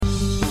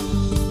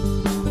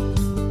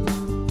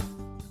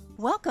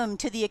Welcome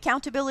to the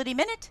Accountability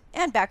Minute,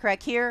 and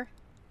Backrack here.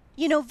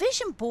 You know,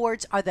 vision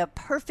boards are the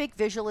perfect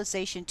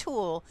visualization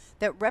tool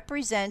that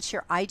represents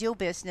your ideal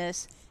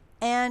business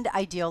and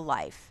ideal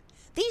life.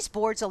 These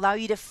boards allow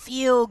you to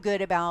feel good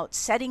about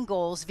setting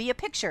goals via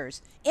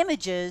pictures,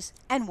 images,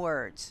 and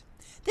words.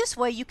 This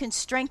way you can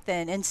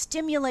strengthen and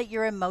stimulate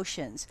your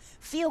emotions,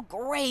 feel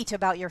great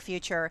about your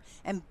future,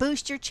 and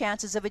boost your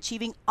chances of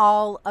achieving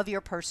all of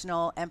your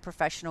personal and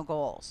professional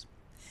goals.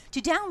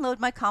 To download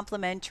my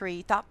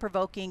complimentary,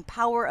 thought-provoking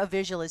Power of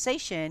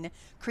Visualization,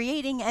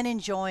 Creating and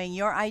Enjoying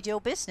Your Ideal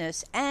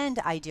Business and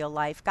Ideal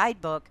Life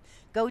guidebook,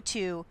 go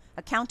to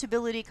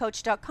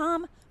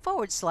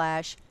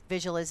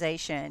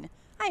accountabilitycoach.com/visualization.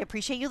 I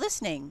appreciate you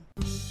listening.